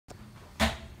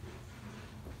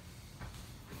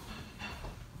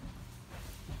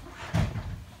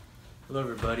Hello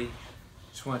everybody.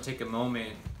 Just want to take a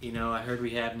moment. I heard we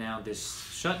have now this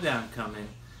shutdown coming,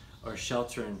 or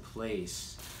shelter in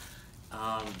place.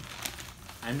 I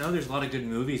know there's a lot of good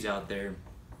movies out there.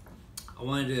 I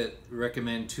wanted to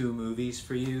recommend two movies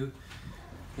for you.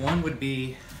 One would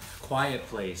be Quiet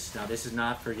Place. Now this is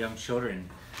not for young children.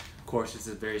 Of course, it's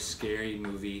a very scary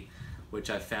movie, which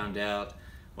I found out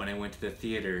when I went to the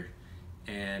theater,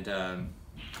 and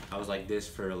I was like this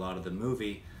for a lot of the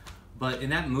movie. But in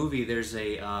that movie, there's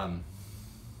they're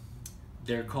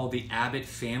called the Abbott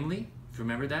family, if you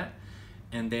remember that?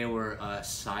 And they were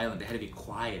silent, they had to be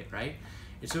quiet, right?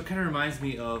 And so it kind of reminds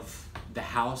me of the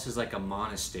house is like a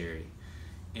monastery.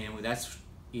 And that's,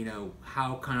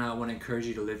 how kind of I want to encourage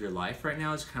you to live your life right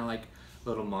now. It's kind of like a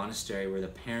little monastery where the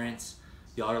parents,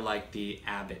 y'all are like the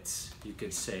abbots, you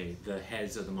could say, the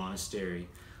heads of the monastery.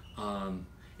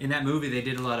 In that movie, they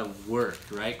did a lot of work,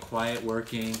 right? Quiet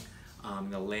working,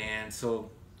 the land. So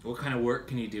what kind of work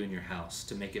can you do in your house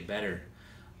to make it better?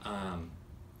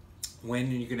 When are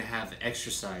you going to have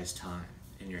exercise time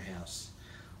in your house?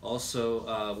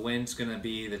 Also, when's going to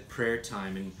be the prayer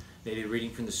time and maybe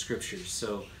reading from the scriptures?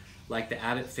 So like the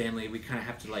Abbott family, we kind of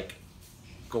have to like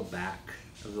go back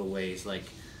a little ways, like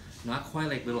not quite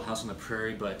like Little House on the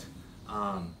Prairie, but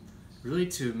really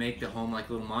to make the home like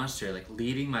a little monastery, like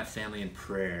leading my family in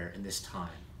prayer in this time,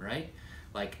 right?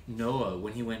 Like Noah,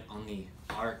 when he went on the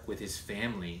ark with his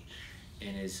family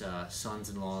and his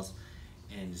sons-in-laws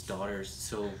and his daughters.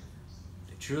 So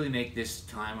truly make this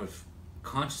time of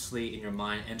consciously in your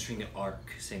mind entering the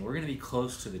ark, saying we're going to be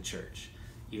close to the church,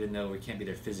 even though we can't be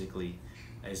there physically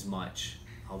as much,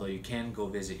 although you can go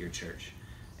visit your church,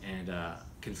 and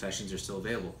confessions are still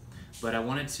available. But I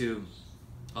wanted to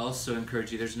also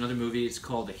encourage you, there's another movie, it's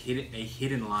called A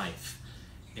Hidden Life,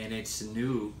 and it's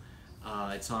new.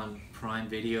 It's on Prime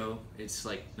Video. It's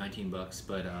like 19 bucks,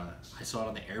 but I saw it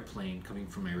on the airplane coming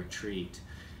from my retreat,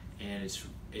 and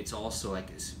it's also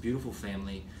like this beautiful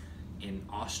family in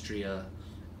Austria,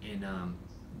 and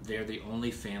they're the only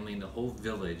family in the whole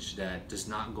village that does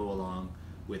not go along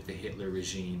with the Hitler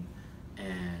regime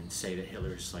and say that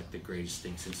Hitler's like the greatest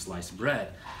thing since sliced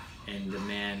bread, and the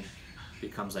man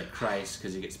becomes like Christ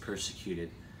because he gets persecuted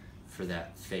for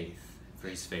that faith, for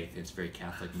his faith. It's a very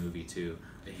Catholic movie too,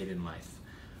 A Hidden Life.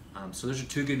 So those are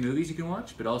two good movies you can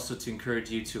watch, but also to encourage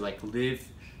you to like live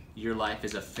your life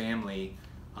as a family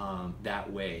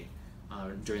that way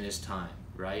during this time,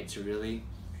 right? To really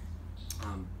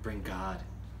bring God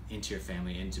into your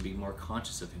family and to be more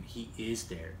conscious of Him. He is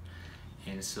there.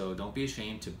 And so don't be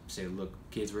ashamed to say, look,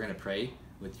 kids, we're going to pray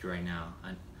with you right now.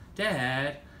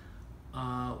 Dad,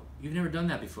 you've never done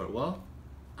that before. Well,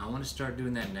 I want to start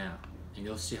doing that now. And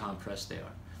you'll see how impressed they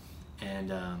are. And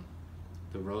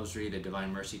the Rosary, the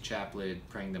Divine Mercy Chaplet,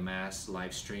 praying the Mass,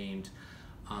 live streamed,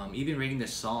 even reading the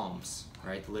Psalms,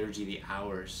 right? The Liturgy of the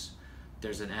Hours.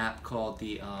 There's an app called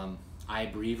the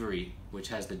iBreviary, which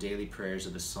has the daily prayers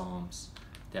of the Psalms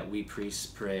that we priests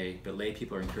pray, but lay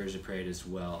people are encouraged to pray it as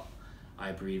well.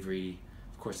 iBreviary,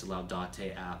 of course, the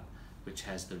Laudate app, which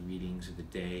has the readings of the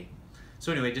day.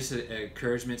 So anyway, just an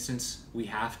encouragement, since we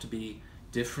have to be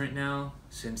different now,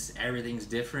 since everything's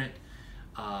different,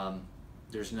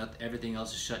 there's not, everything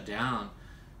else is shut down,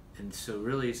 and so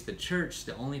really it's the church,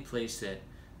 the only place that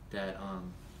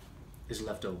is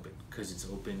left open, because it's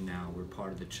open now. We're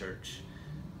part of the church,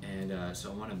 and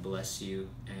so I want to bless you,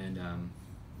 and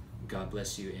God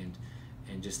bless you,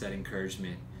 and just that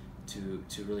encouragement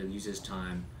to really use this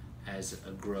time as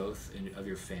a growth of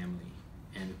your family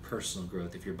and personal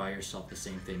growth. If you're by yourself, the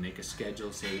same thing. Make a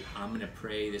schedule. Say, I'm going to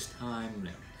pray this time, I'm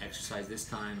going to exercise this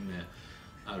time, I'm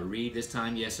going to read this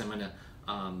time. Yes, I'm going to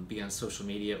be on social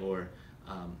media or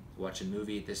watch a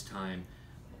movie at this time.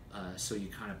 So you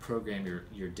kind of program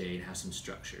your day and have some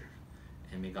structure.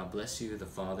 And may God bless you, the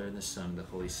Father, and the Son, and the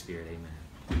Holy Spirit.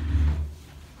 Amen.